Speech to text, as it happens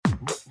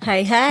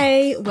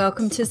Hey,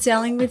 welcome to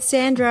Selling with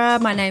Sandra.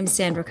 My name's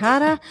Sandra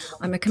Carter.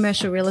 I'm a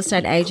commercial real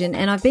estate agent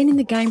and I've been in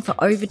the game for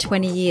over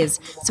 20 years.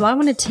 So I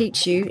want to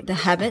teach you the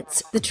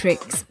habits, the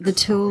tricks, the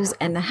tools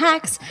and the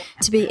hacks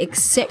to be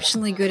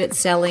exceptionally good at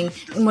selling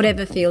in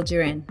whatever field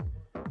you're in.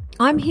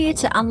 I'm here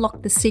to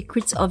unlock the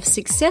secrets of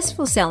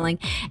successful selling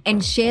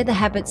and share the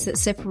habits that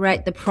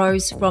separate the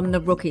pros from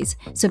the rookies.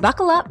 So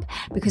buckle up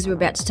because we're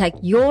about to take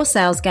your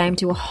sales game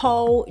to a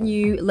whole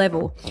new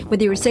level.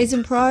 Whether you're a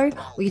seasoned pro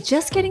or you're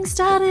just getting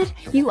started,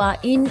 you are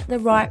in the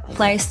right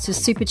place to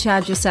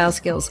supercharge your sales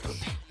skills.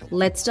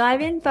 Let's dive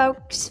in,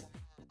 folks.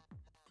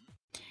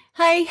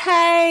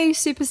 Hey,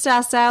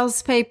 superstar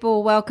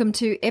salespeople. Welcome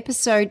to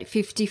episode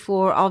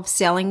 54 of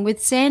Selling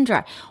with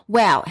Sandra.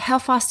 Wow, how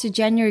fast did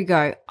January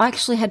go? I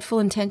actually had full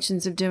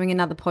intentions of doing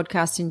another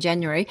podcast in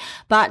January,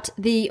 but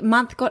the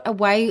month got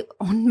away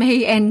on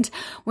me and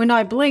when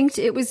I blinked,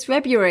 it was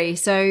February.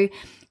 So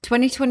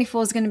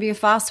 2024 is going to be a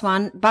fast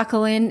one.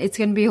 Buckle in. It's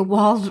going to be a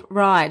wild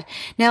ride.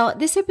 Now,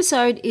 this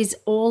episode is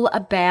all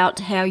about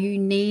how you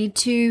need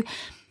to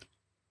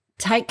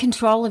take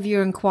control of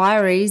your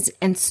inquiries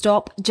and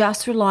stop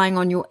just relying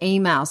on your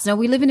emails. Now,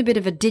 we live in a bit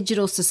of a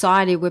digital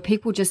society where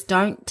people just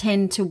don't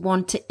tend to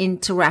want to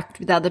interact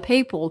with other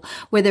people,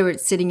 whether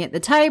it's sitting at the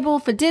table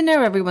for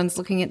dinner, everyone's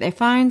looking at their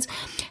phones.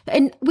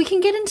 And we can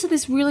get into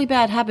this really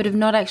bad habit of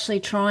not actually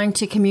trying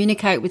to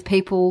communicate with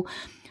people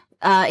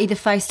either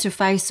face to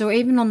face or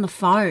even on the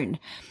phone.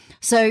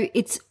 So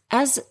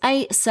as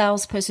a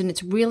salesperson,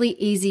 it's really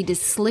easy to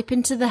slip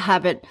into the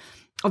habit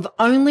of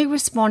only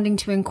responding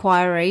to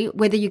inquiry,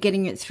 whether you're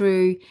getting it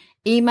through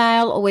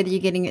email or whether you're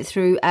getting it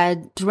through a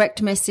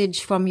direct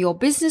message from your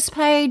business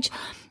page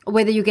or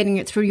whether you're getting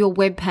it through your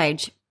web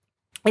page.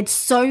 It's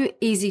so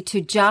easy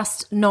to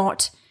just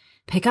not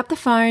pick up the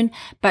phone,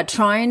 but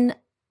try and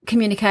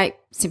communicate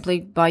simply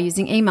by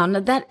using email.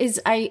 Now, that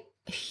is a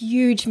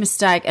huge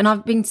mistake. And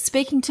I've been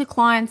speaking to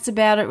clients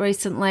about it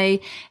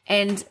recently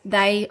and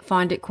they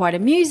find it quite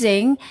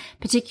amusing,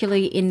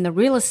 particularly in the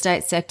real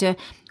estate sector,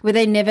 where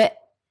they never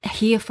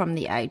hear from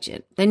the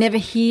agent. They never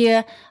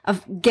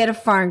get a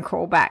phone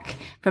call back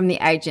from the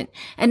agent.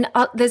 And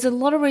there's a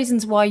lot of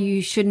reasons why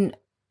you shouldn't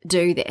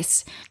do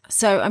this.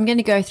 So I'm going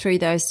to go through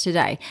those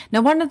today.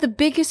 Now, one of the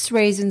biggest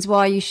reasons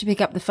why you should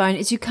pick up the phone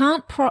is you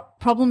can't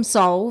problem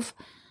solve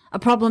a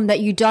problem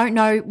that you don't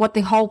know what the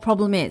whole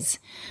problem is.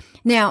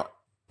 Now,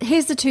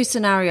 here's the two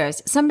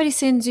scenarios. Somebody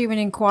sends you an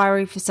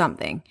inquiry for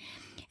something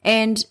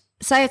and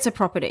say it's a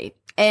property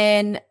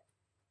and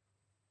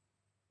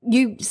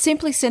you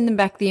simply send them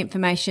back the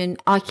information.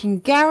 I can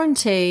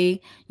guarantee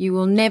you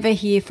will never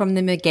hear from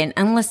them again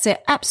unless they're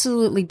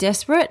absolutely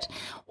desperate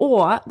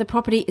or the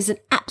property is an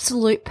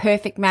absolute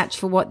perfect match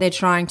for what they're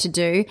trying to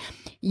do.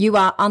 You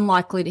are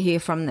unlikely to hear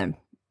from them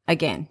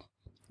again.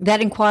 That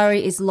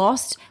inquiry is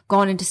lost,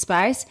 gone into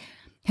space.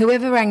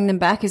 Whoever rang them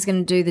back is going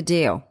to do the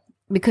deal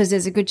because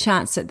there's a good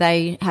chance that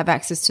they have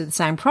access to the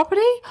same property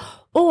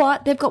or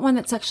they've got one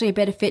that's actually a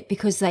better fit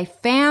because they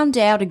found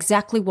out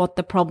exactly what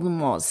the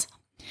problem was.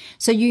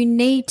 So you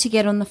need to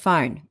get on the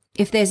phone.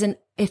 If there's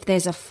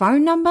a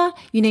phone number,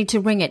 you need to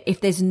ring it. If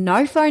there's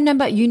no phone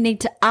number, you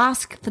need to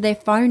ask for their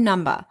phone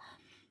number.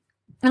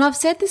 And I've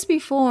said this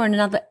before in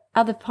other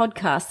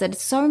podcasts that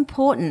it's so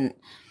important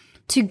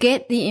to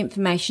get the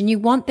information. You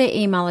want their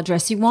email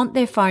address, you want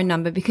their phone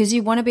number because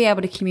you want to be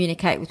able to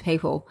communicate with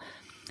people.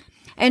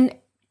 And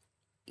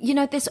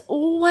there's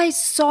always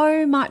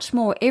so much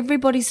more.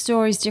 Everybody's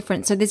story is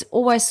different. So there's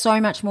always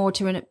so much more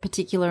to a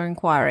particular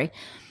inquiry.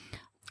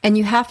 And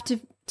you have to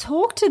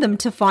talk to them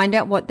to find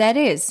out what that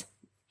is.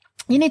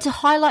 You need to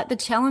highlight the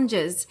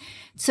challenges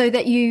so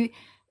that you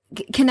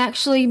can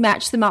actually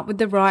match them up with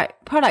the right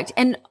product.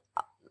 And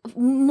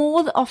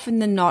more often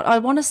than not, I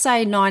want to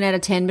say 9 out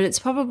of 10, but it's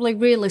probably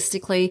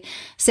realistically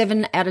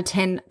 7 out of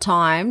 10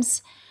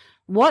 times,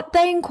 what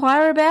they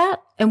inquire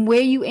about and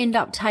where you end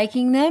up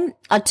taking them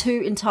are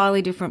two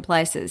entirely different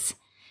places.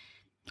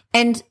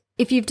 And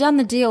if you've done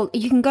the deal,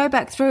 you can go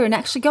back through and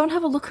actually go and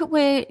have a look at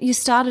where you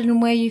started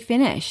and where you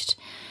finished.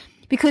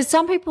 Because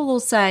some people will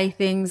say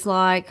things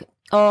like,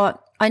 oh,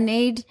 I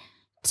need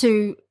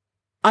to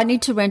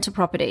rent a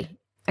property.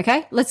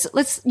 Okay,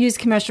 let's use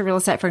commercial real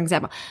estate for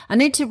example. I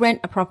need to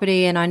rent a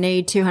property and I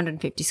need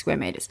 250 square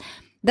meters.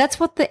 That's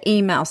what the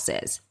email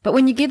says. But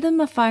when you give them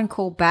a phone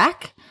call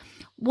back,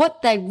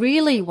 what they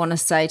really want to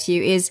say to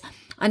you is,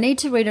 I need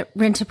to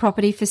rent a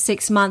property for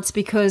 6 months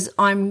because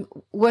I'm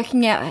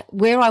working out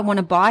where I want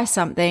to buy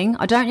something.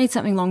 I don't need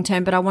something long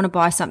term, but I want to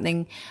buy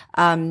something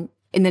in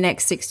the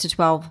next 6 to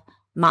 12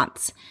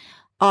 months.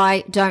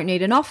 I don't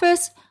need an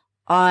office.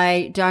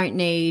 I don't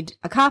need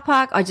a car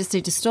park. I just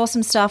need to store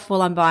some stuff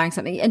while I'm buying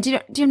something. And do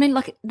you mean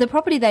like the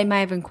property they may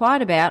have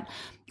inquired about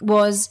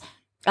was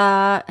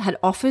had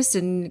office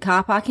and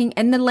car parking,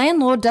 and the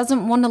landlord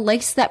doesn't want to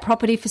lease that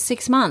property for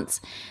 6 months.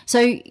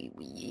 So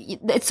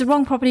it's the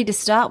wrong property to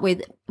start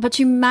with, but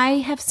you may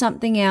have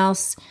something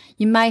else.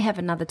 You may have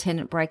another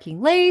tenant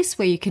breaking lease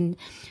where you can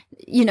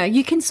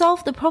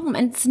solve the problem,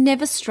 and it's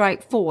never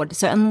straightforward.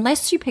 So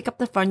unless you pick up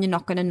the phone, you're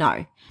not going to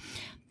know.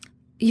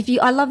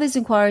 I love these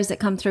inquiries that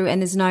come through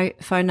and there's no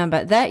phone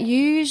number. That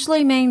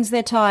usually means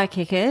they're tire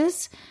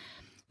kickers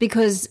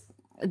because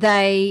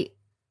they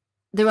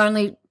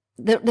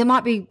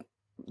might be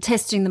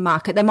testing the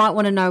market. They might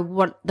want to know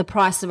what the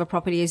price of a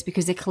property is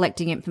because they're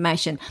collecting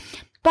information.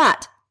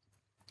 But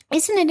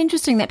isn't it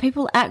interesting that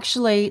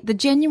the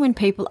genuine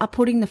people are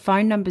putting the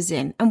phone numbers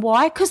in? And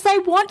why? Because they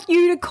want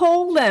you to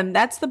call them.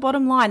 That's the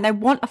bottom line. They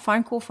want a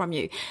phone call from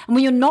you. And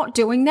when you're not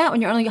doing that,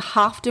 when you're only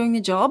half doing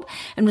the job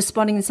and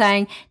responding and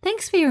saying,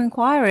 thanks for your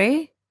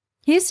inquiry,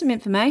 here's some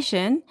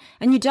information,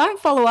 and you don't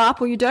follow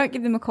up or you don't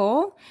give them a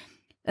call,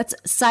 that's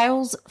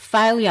sales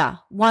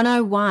failure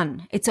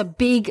 101. It's a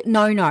big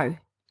no-no.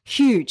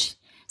 Huge.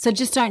 So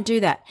just don't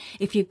do that.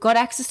 If you've got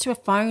access to a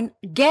phone,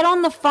 get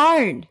on the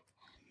phone.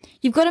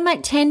 You've got to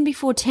make 10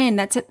 before 10.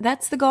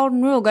 That's the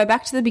golden rule. Go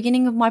back to the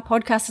beginning of my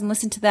podcast and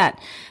listen to that.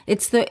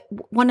 It's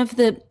one of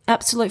the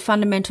absolute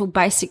fundamental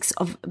basics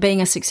of being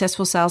a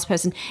successful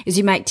salesperson is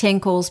you make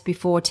 10 calls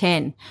before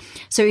 10.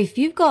 So if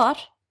you've got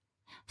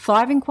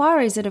 5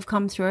 inquiries that have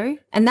come through,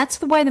 and that's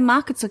the way the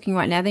market's looking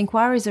right now, the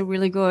inquiries are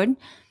really good,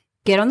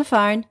 get on the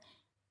phone,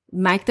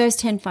 make those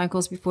 10 phone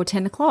calls before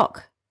 10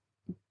 o'clock.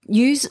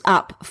 Use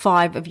up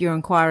 5 of your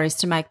inquiries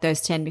to make those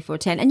 10 before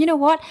 10. And you know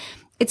what?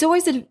 I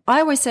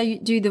always say you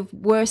do the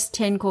worst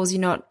 10 calls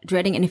you're not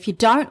dreading. And if you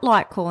don't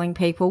like calling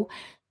people,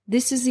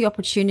 this is the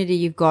opportunity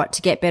you've got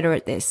to get better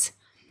at this.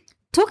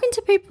 Talking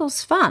to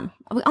people's fun.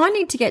 I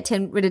need to get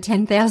rid of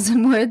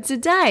 10,000 words a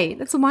day.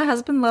 That's why my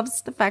husband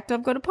loves the fact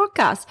I've got a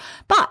podcast.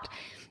 But,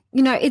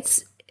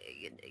 it's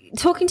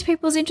talking to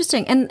people is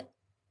interesting. And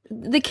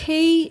the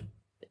key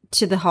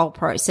to the whole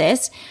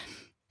process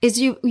is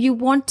you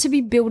want to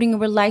be building a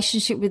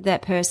relationship with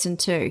that person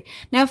too.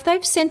 Now, if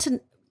they've sent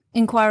an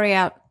inquiry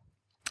out,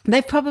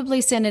 they've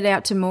probably sent it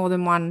out to more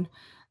than one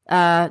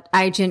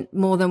agent,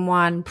 more than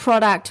one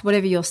product,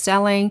 whatever you're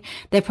selling.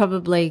 They're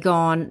probably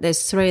gone,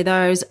 there's 3 of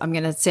those. I'm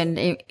going to send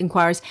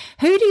inquiries.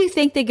 Who do you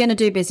think they're going to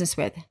do business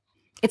with?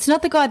 It's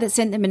not the guy that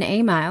sent them an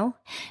email.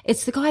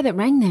 It's the guy that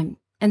rang them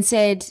and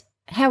said,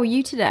 how are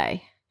you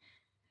today?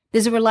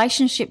 There's a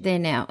relationship there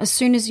now as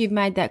soon as you've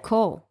made that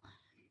call.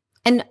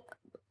 And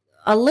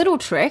a little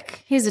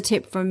trick, here's a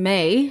tip from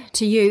me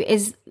to you,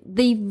 is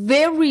the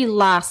very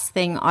last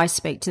thing I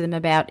speak to them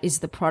about is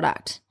the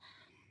product.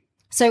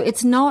 So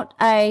it's not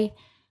a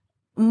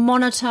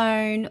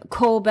monotone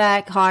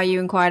callback, hi, you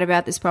inquired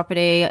about this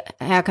property,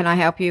 how can I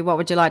help you, what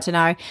would you like to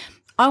know?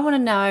 I want to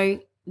know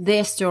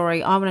their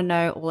story. I want to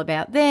know all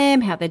about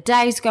them, how their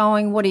day's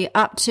going, what are you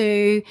up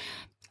to,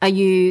 have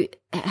you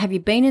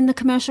been in the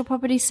commercial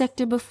property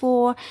sector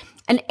before,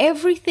 and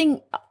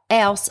everything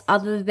else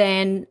other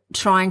than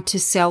trying to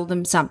sell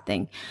them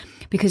something,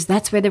 because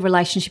that's where the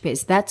relationship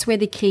is. That's where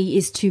the key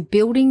is to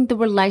building the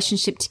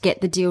relationship to get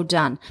the deal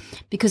done.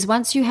 Because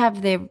once you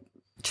have their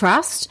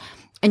trust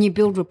and you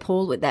build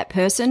rapport with that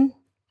person,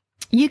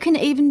 you can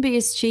even be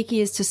as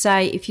cheeky as to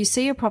say, if you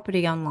see a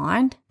property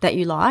online that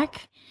you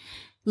like,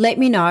 let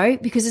me know,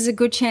 because there's a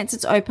good chance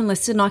it's open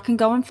listed and I can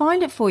go and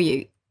find it for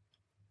you.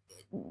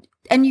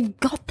 And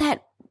you've got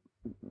that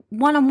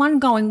one-on-one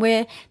going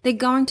where they're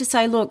going to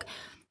say, look,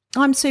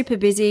 I'm super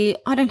busy.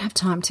 I don't have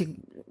time to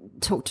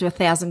talk to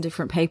 1,000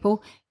 different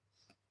people.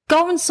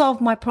 Go and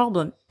solve my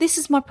problem. This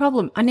is my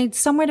problem. I need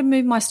somewhere to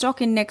move my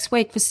stock in next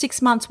week for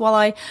 6 months while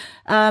I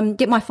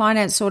get my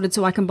finance sorted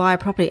so I can buy a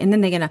property. And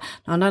then not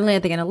only are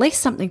they going to lease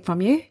something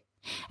from you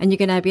and you're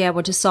going to be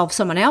able to solve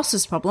someone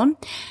else's problem,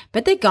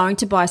 but they're going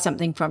to buy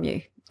something from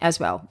you as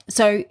well.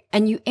 So,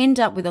 and you end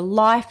up with a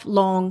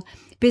lifelong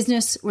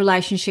business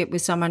relationship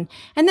with someone,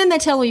 and then they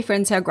tell all your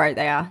friends how great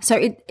they are.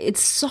 So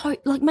it's so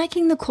like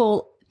making the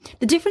call.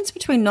 The difference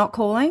between not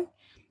calling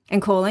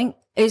and calling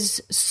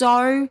is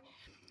so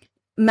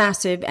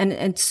massive, and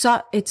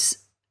it's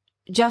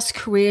just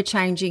career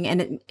changing,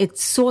 and it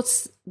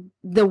sorts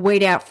the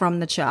weed out from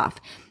the chaff.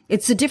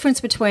 It's the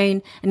difference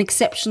between an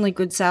exceptionally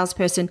good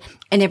salesperson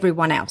and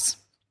everyone else.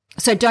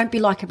 So don't be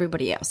like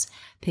everybody else.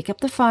 Pick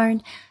up the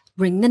phone,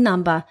 ring the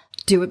number,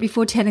 do it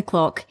before 10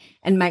 o'clock,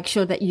 and make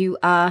sure that you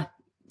are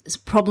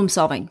problem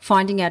solving,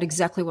 finding out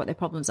exactly what their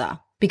problems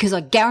are. Because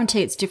I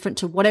guarantee it's different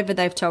to whatever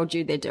they've told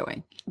you they're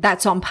doing.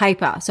 That's on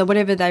paper. So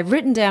whatever they've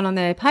written down on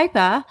their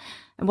paper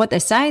and what they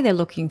say they're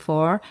looking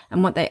for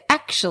and what they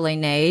actually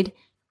need,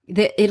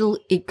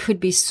 it could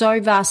be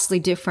so vastly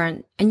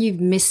different, and you've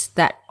missed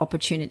that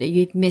opportunity.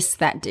 You've missed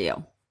that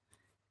deal.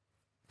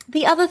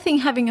 The other thing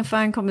having a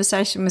phone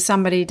conversation with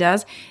somebody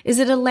does is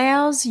it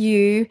allows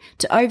you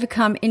to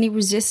overcome any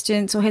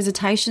resistance or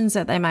hesitations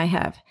that they may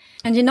have.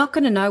 And you're not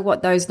going to know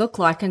what those look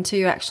like until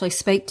you actually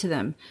speak to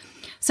them.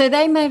 So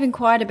they may have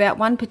inquired about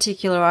one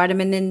particular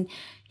item, and then,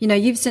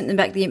 you've sent them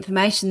back the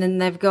information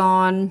and they've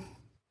gone,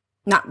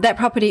 no, that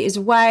property is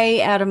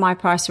way out of my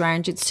price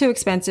range. It's too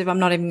expensive. I'm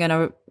not even going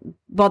to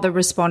bother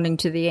responding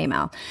to the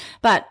email.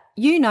 But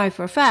you know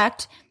for a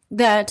fact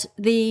that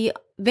the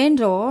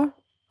vendor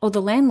or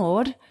the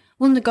landlord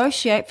will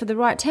negotiate for the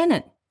right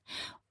tenant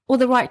or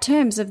the right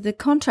terms of the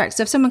contract.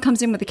 So if someone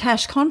comes in with a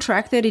cash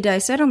contract, 30-day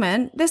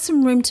settlement, there's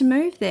some room to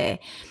move there.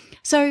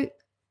 So,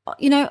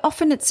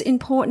 often it's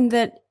important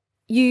that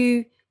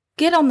you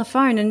get on the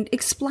phone and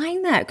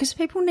explain that, because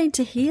people need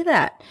to hear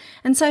that,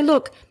 and say,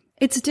 look,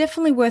 it's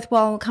definitely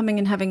worthwhile coming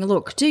and having a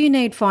look. Do you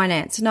need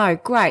finance? No.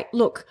 Great.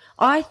 Look,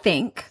 I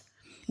think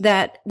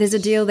that there's a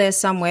deal there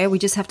somewhere. We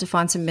just have to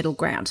find some middle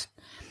ground.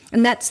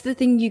 And that's the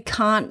thing you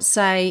can't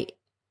say,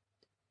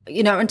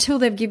 until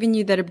they've given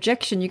you that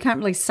objection. You can't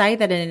really say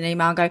that in an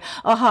email and go,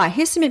 oh, hi,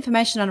 here's some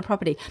information on a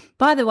property.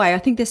 By the way, I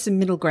think there's some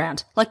middle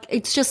ground. Like,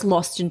 it's just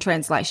lost in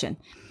translation.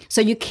 So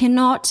you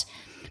cannot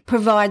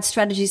provide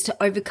strategies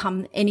to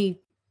overcome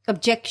any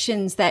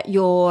objections that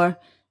your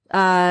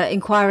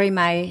inquiry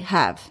may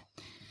have.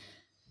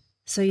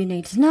 So you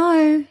need to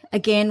know,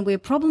 again, we're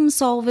problem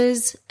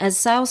solvers. As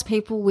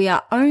salespeople, we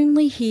are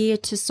only here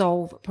to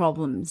solve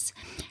problems.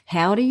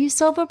 How do you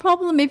solve a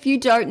problem if you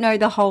don't know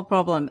the whole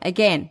problem?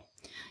 Again,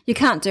 you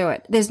can't do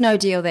it. There's no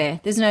deal there.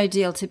 There's no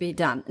deal to be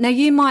done. Now,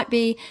 you might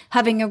be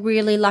having a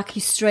really lucky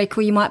streak,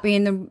 or you might be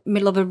in the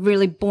middle of a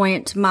really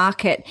buoyant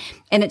market,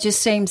 and it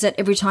just seems that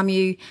every time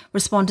you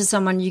respond to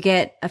someone, you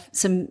get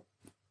some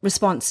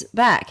response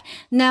back.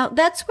 Now,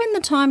 that's when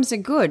the times are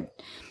good.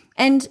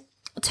 And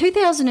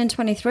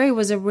 2023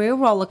 was a real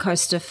roller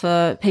coaster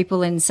for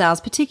people in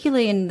sales,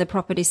 particularly in the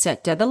property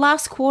sector. The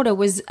last quarter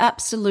was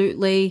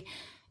absolutely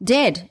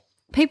dead.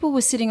 People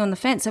were sitting on the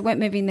fence. They weren't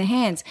moving their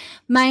hands,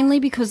 mainly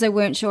because they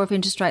weren't sure if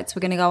interest rates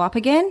were going to go up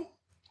again.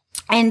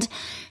 And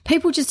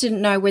people just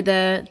didn't know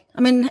whether,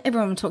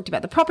 everyone talked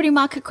about the property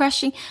market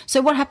crashing.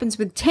 So what happens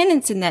with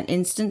tenants in that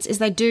instance is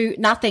they do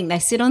nothing. They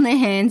sit on their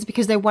hands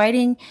because they're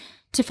waiting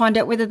to find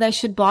out whether they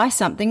should buy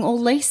something or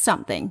lease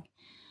something.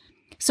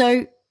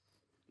 So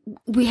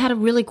we had a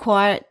really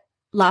quiet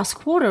last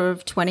quarter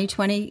of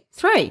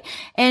 2023.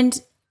 And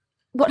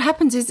what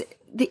happens is,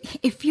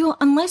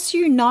 unless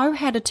you know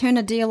how to turn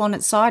a deal on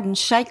its side and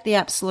shake the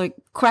absolute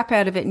crap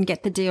out of it and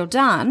get the deal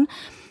done,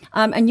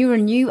 and you're a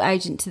new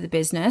agent to the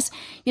business,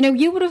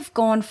 you would have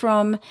gone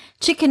from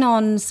chicken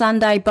on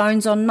Sunday,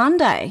 bones on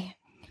Monday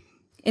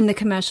in the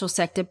commercial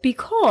sector,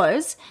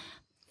 because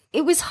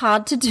it was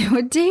hard to do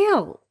a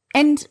deal.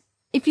 And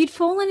if you'd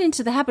fallen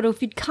into the habit, or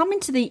if you'd come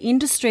into the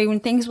industry when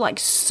things were like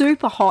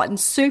super hot and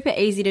super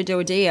easy to do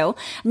a deal,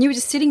 and you were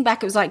just sitting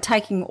back, it was like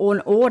taking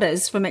on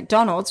orders from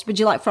McDonald's, would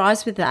you like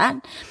fries with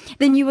that?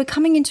 Then you were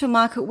coming into a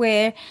market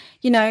where,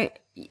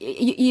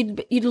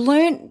 you'd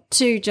learn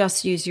to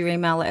just use your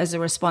email as a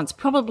response,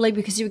 probably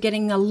because you were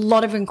getting a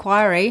lot of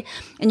inquiry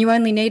and you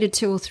only needed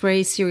 2 or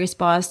 3 serious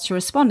buyers to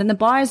respond. And the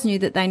buyers knew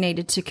that they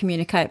needed to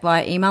communicate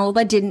via email, or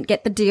they didn't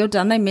get the deal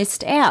done. They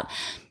missed out.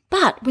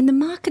 But when the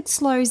market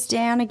slows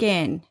down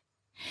again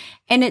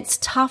and it's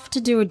tough to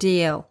do a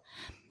deal,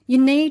 you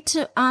need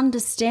to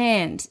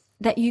understand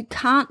that you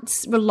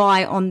can't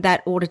rely on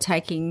that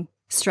order-taking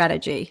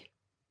strategy.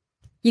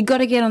 You've got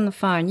to get on the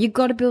phone. You've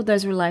got to build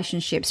those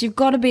relationships. You've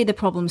got to be the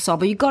problem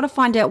solver. You've got to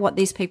find out what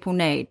these people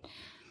need.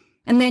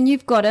 And then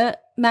you've got to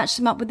match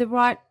them up with the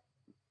right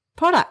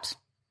product,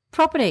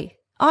 property,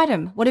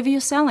 item, whatever you're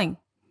selling.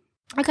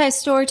 Okay,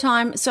 story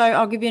time. So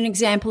I'll give you an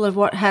example of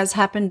what has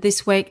happened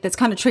this week that's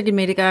kind of triggered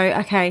me to go,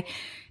 okay,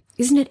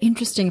 isn't it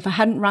interesting, if I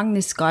hadn't rung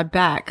this guy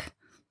back,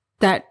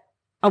 that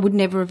I would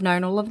never have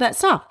known all of that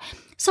stuff.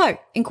 So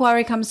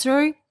inquiry comes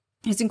through.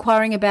 He's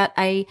inquiring about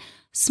a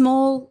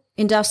small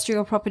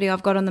industrial property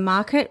I've got on the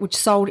market, which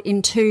sold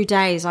in 2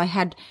 days. I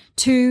had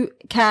 2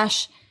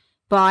 cash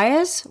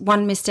buyers.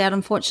 One missed out,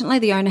 unfortunately.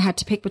 The owner had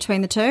to pick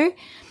between the 2.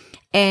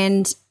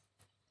 And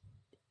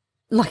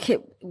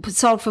it was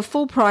sold for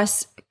full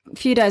price. A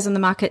few days on the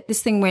market,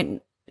 this thing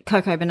went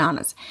cocoa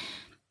bananas.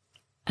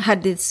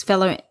 Had this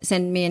fellow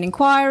send me an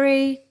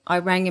inquiry. I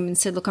rang him and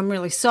said, look, I'm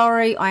really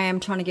sorry. I am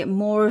trying to get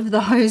more of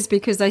those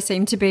because they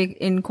seem to be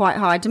in quite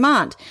high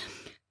demand.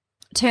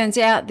 Turns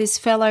out this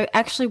fellow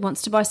actually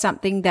wants to buy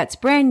something that's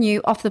brand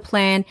new, off the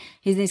plan.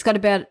 He's got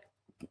about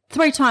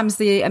 3 times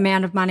the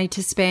amount of money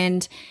to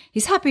spend.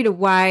 He's happy to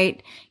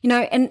wait,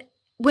 and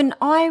when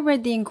I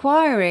read the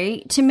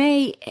inquiry, to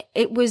me,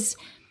 it was,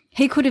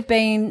 he could have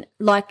been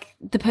like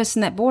the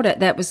person that bought it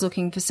that was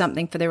looking for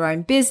something for their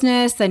own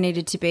business. They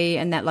needed to be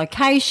in that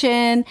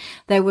location.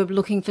 They were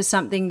looking for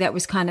something that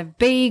was kind of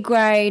B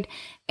grade,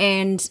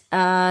 and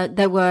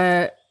they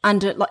were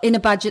in a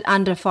budget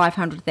under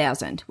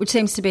 500,000, which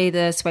seems to be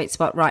the sweet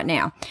spot right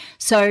now.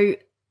 So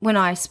when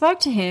I spoke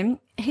to him,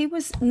 he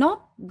was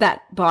not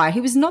that buyer.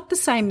 He was not the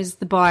same as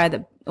the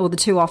buyer or the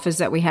 2 offers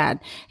that we had.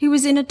 He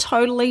was in a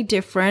totally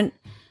different,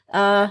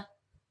 on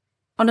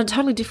a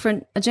totally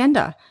different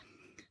agenda.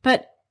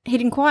 But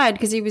he'd inquired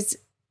because he was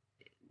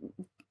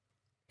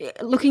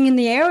looking in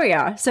the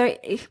area. So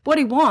what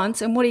he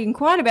wants and what he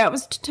inquired about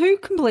was 2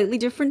 completely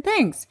different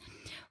things.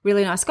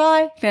 Really nice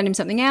guy, found him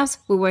something else.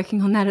 We're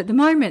working on that at the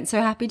moment,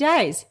 so happy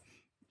days.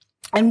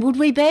 And would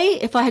we be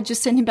if I had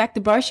just sent him back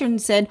the brochure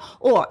and said,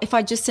 or if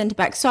I just sent it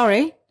back,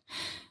 sorry,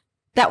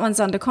 that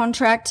one's under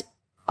contract,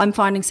 I'm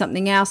finding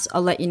something else,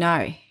 I'll let you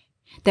know.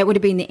 That would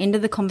have been the end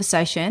of the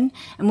conversation,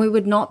 and we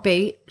would not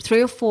be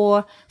 3 or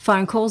 4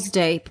 phone calls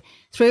deep,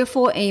 3 or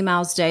 4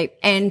 emails deep,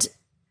 and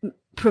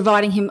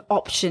providing him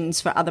options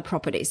for other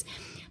properties.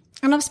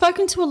 And I've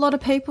spoken to a lot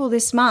of people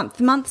this month.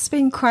 The month's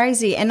been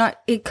crazy, and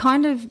it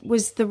kind of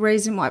was the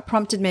reason why it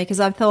prompted me, because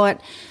I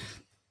thought,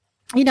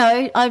 you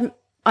know,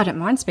 I don't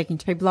mind speaking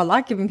to people. I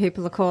like giving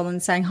people a call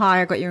and saying,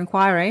 hi, I got your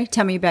inquiry.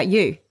 Tell me about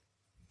you.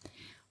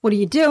 What are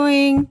you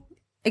doing?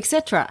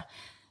 Etc.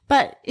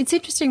 But it's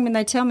interesting when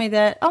they tell me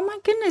that, oh my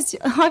goodness,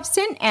 I've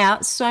sent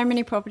out so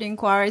many property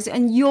inquiries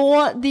and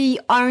you're the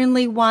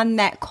only one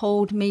that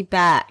called me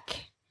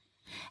back.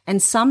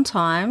 And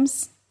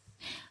sometimes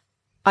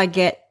I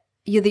get,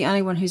 you're the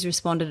only one who's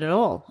responded at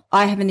all.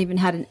 I haven't even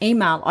had an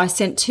email. I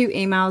sent 2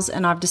 emails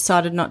and I've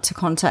decided not to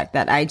contact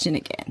that agent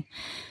again.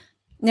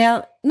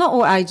 Now, not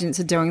all agents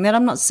are doing that.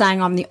 I'm not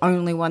saying I'm the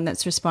only one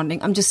that's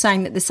responding. I'm just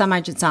saying that there's some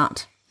agents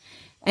aren't.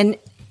 And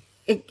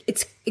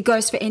it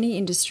goes for any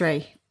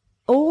industry.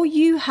 All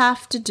you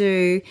have to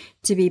do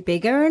to be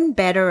bigger and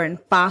better and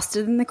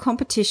faster than the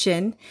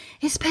competition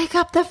is pick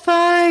up the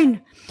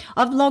phone.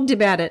 I've blogged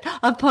about it.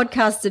 I've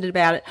podcasted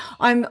about it.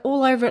 I'm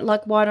all over it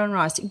like white on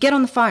rice. Get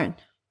on the phone.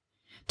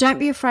 Don't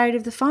be afraid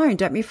of the phone.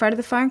 Don't be afraid of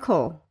the phone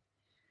call.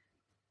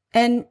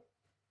 And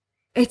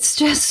it's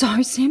just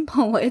so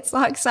simple. It's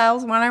like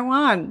sales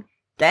 101.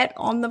 Get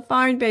on the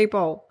phone,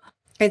 people.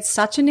 It's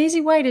such an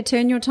easy way to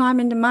turn your time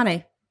into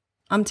money.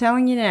 I'm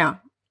telling you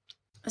now.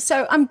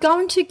 So I'm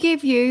going to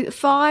give you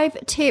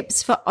 5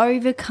 tips for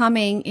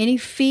overcoming any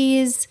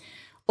fears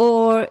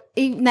or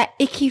even that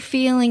icky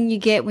feeling you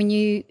get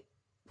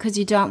because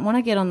you don't want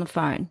to get on the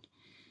phone.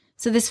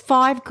 So there's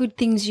 5 good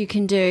things you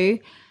can do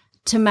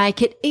to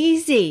make it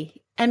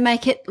easy and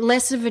make it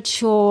less of a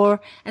chore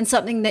and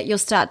something that you'll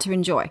start to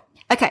enjoy.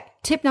 Okay,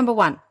 tip number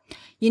 1.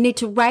 You need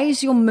to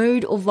raise your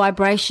mood or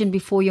vibration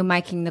before you're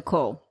making the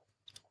call.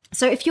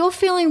 So if you're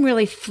feeling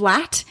really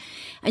flat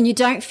and you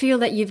don't feel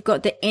that you've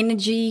got the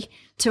energy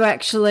to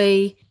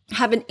actually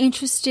have an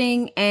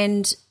interesting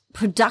and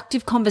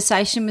productive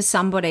conversation with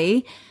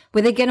somebody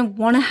where they're going to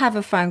want to have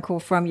a phone call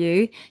from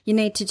you, you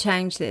need to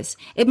change this.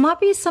 It might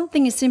be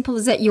something as simple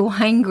as that you're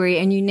hungry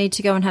and you need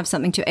to go and have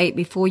something to eat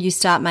before you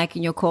start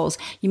making your calls.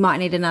 You might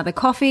need another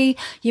coffee.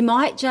 You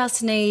might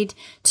just need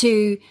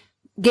to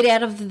get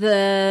out of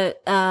the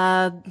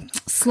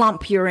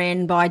slump you're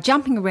in by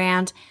jumping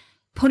around,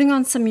 putting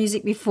on some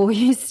music before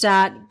you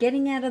start,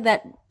 getting out of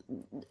that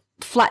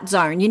flat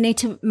zone. You need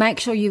to make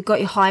sure you've got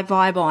your high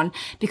vibe on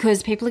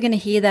because people are going to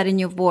hear that in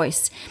your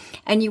voice.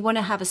 And you want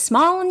to have a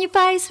smile on your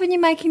face when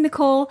you're making the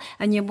call,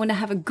 and you want to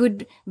have a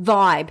good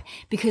vibe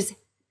because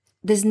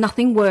there's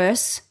nothing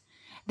worse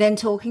than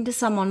talking to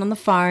someone on the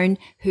phone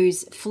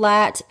who's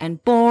flat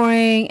and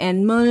boring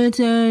and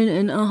monotone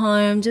and,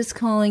 hi, I'm just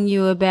calling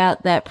you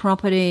about that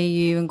property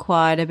you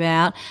inquired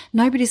about.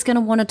 Nobody's going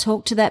to want to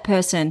talk to that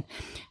person.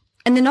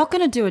 And they're not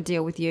going to do a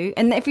deal with you.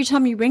 And every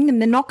time you ring them,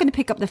 they're not going to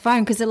pick up the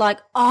phone because they're like,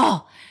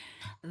 oh,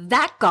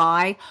 that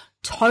guy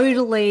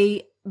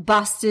totally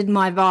busted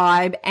my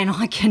vibe and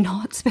I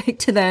cannot speak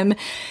to them,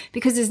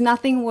 because there's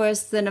nothing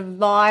worse than a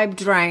vibe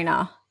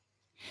drainer.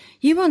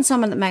 You want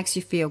someone that makes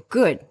you feel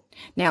good.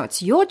 Now,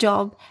 it's your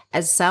job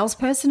as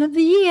salesperson of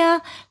the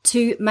year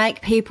to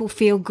make people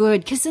feel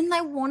good because then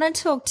they want to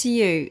talk to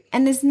you.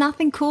 And there's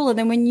nothing cooler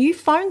than when you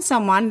phone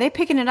someone, they're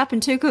picking it up in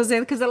 2 calls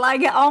because they're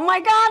like, oh my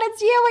God,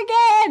 it's you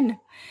again.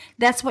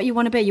 That's what you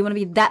want to be. You want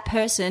to be that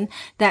person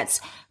that's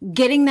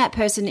getting that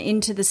person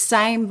into the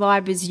same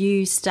vibe as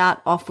you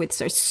start off with.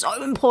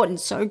 So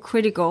important, so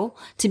critical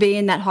to be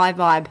in that high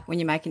vibe when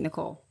you're making the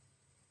call.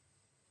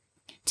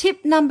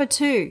 Tip number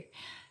 2.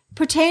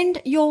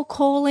 Pretend you're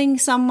calling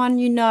someone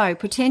you know.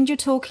 Pretend you're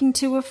talking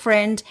to a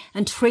friend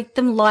and treat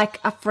them like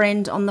a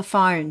friend on the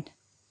phone.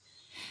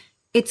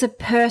 It's a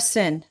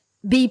person.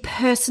 Be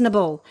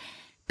personable.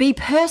 Be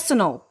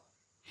personal.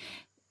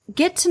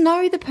 Get to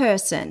know the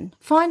person.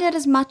 Find out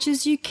as much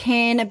as you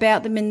can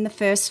about them in the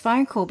first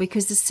phone call,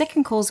 because the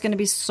second call is going to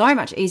be so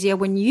much easier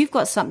when you've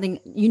got something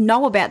you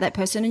know about that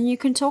person and you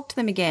can talk to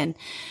them again.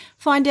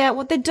 Find out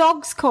what their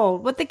dog's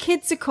called, what the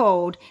kids are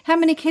called, how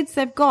many kids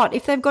they've got,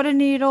 if they've got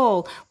any at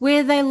all,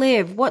 where they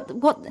live,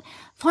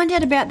 find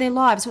out about their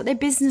lives, what their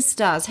business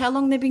does, how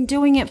long they've been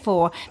doing it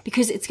for,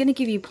 because it's going to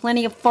give you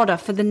plenty of fodder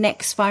for the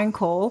next phone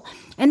call,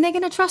 and they're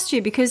going to trust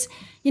you because,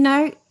 you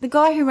know, the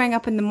guy who rang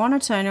up in the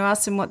monotone who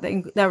asked them what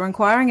they were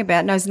inquiring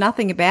about knows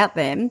nothing about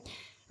them.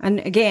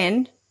 And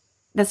again,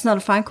 that's not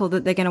a phone call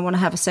that they're going to want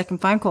to have a second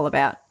phone call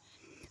about.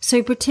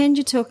 So pretend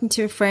you're talking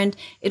to a friend.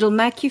 It'll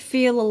make you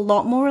feel a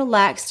lot more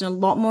relaxed and a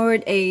lot more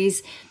at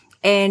ease.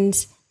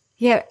 And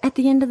yeah, at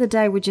the end of the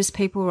day, we're just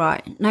people,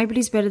 right?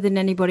 Nobody's better than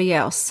anybody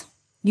else.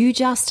 You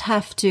just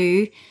have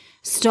to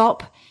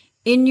stop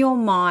in your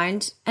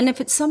mind. And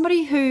if it's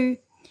somebody who,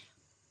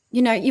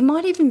 you know, you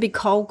might even be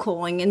cold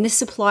calling, and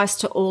this applies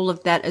to all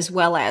of that as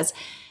well, as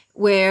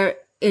where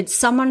it's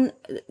someone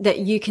that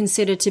you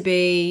consider to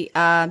be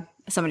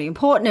somebody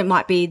important. It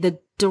might be the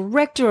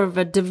director of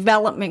a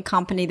development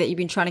company that you've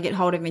been trying to get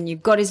hold of, and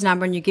you've got his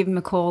number and you give him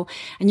a call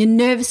and you're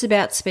nervous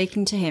about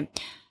speaking to him.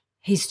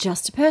 He's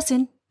just a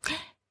person.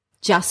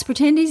 Just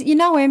pretend you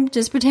know him.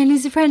 Just pretend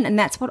he's a friend. And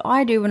that's what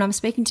I do when I'm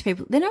speaking to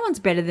people. No one's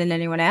better than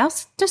anyone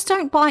else. Just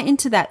don't buy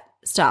into that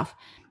stuff.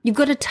 You've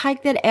got to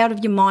take that out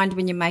of your mind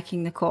when you're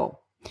making the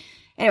call.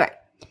 Anyway,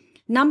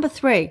 number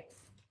 3,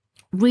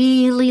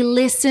 really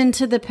listen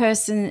to the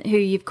person who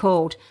you've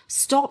called.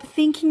 Stop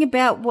thinking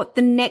about what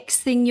the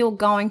next thing you're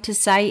going to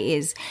say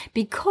is,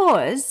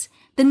 because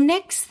the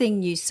next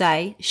thing you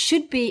say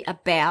should be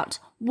about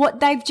what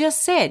they've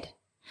just said.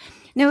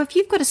 Now, if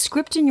you've got a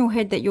script in your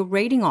head that you're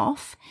reading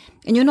off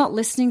and you're not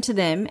listening to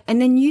them,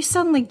 and then you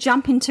suddenly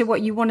jump into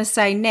what you want to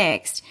say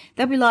next,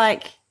 they'll be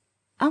like,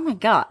 oh my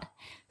God,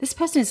 this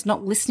person is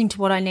not listening to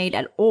what I need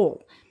at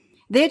all.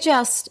 They're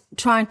just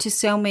trying to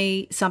sell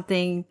me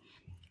something,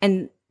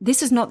 and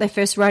this is not their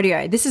first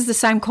rodeo. This is the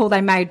same call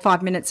they made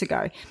 5 minutes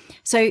ago.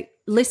 So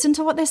listen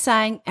to what they're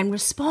saying and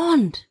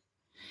respond.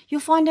 You'll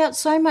find out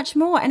so much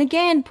more. And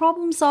again,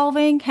 problem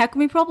solving. How can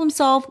we problem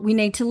solve? We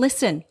need to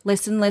listen,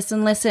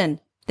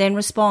 then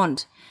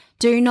respond.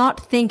 Do not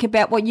think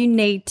about what you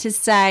need to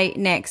say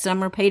next.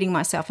 I'm repeating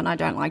myself and I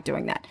don't like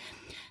doing that.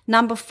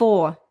 Number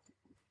 4,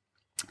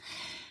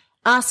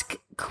 ask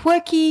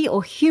quirky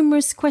or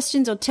humorous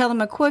questions, or tell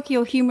them a quirky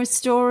or humorous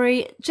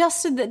story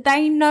just so that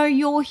they know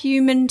you're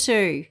human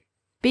too.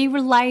 Be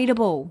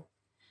relatable.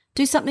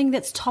 Do something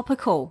that's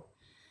topical.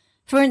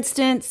 For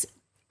instance,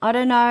 I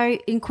don't know,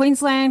 in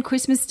Queensland,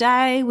 Christmas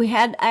Day, we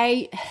had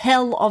a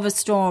hell of a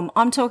storm.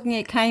 I'm talking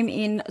it came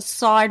in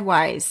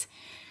sideways.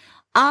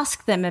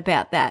 Ask them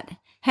about that.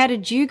 How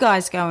did you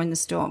guys go in the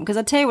storm? Because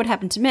I tell you what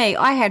happened to me.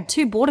 I had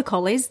 2 border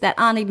collies that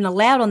aren't even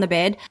allowed on the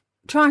bed,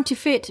 trying to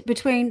fit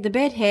between the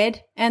bed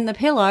head and the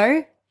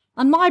pillow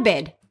on my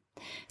bed.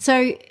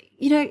 So,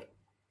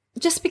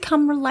 just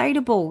become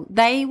relatable.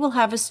 They will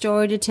have a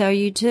story to tell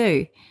you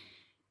too.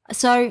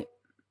 So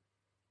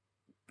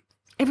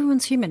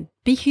everyone's human.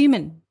 Be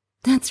human.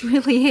 That's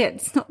really it.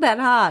 It's not that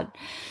hard.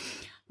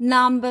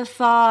 Number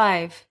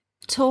 5,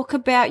 talk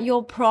about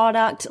your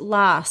product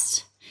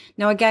last.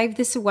 Now, I gave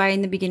this away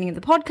in the beginning of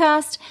the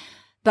podcast,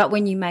 but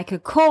when you make a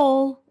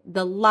call,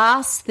 the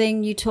last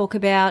thing you talk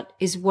about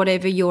is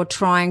whatever you're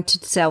trying to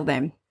sell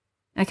them.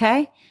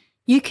 Okay?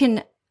 You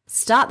can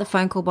start the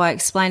phone call by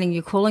explaining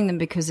you're calling them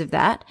because of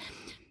that,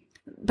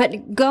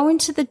 but go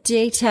into the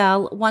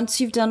detail once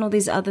you've done all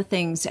these other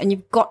things and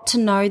you've got to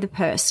know the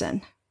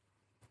person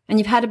and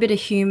you've had a bit of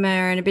humor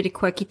and a bit of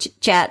quirky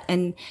chat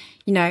and,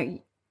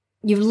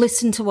 you've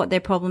listened to what their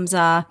problems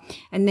are,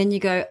 and then you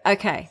go,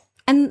 okay.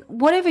 And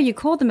whatever you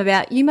called them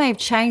about, you may have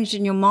changed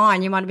in your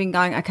mind. You might have been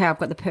going, okay, I've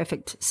got the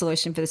perfect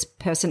solution for this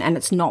person, and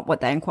it's not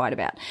what they inquired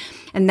about.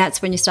 And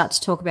that's when you start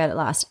to talk about it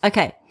last.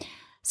 Okay,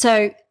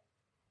 so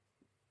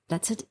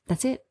that's it.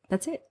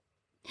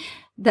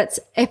 That's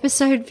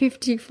episode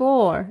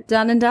 54,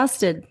 done and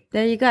dusted.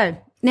 There you go.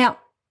 Now,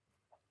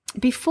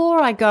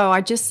 before I go,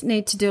 I just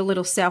need to do a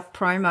little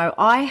self-promo.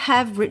 I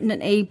have written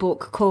an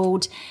ebook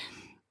called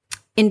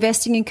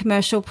Investing in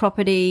Commercial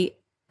Property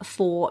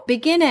for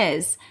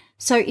Beginners.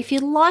 So if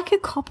you'd like a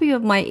copy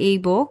of my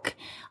ebook,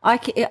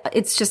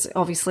 it's just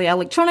obviously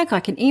electronic. I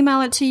can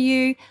email it to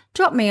you.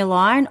 Drop me a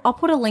line. I'll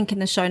put a link in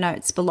the show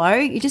notes below.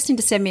 You just need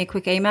to send me a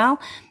quick email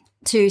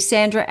to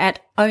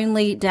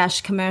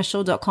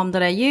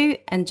sandra@only-commercial.com.au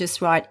and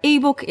just write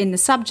ebook in the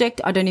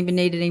subject. I don't even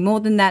need any more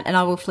than that, and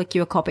I will flick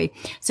you a copy.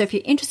 So if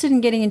you're interested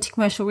in getting into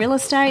commercial real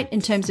estate in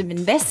terms of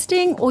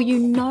investing, or you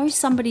know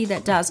somebody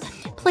that does,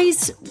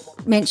 please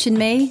mention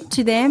me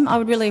to them. I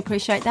would really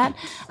appreciate that.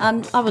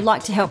 I would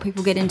like to help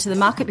people get into the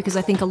market because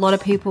I think a lot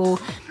of people,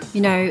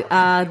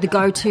 the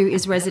go-to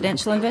is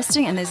residential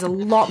investing, and there's a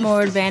lot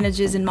more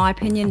advantages, in my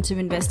opinion, to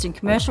invest in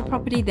commercial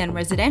property than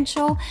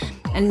residential,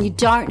 and you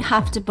don't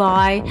have to buy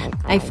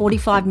a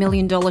 $45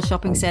 million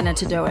shopping centre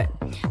to do it.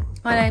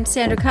 My name's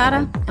Sandra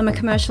Carter. I'm a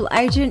commercial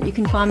agent. You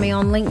can find me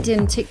on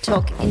LinkedIn,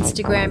 TikTok,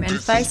 Instagram and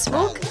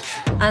Facebook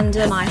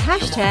under my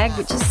hashtag,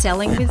 which is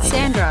Selling with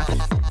Sandra.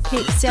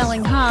 Keep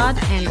selling hard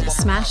and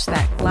smash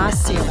that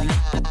glass ceiling.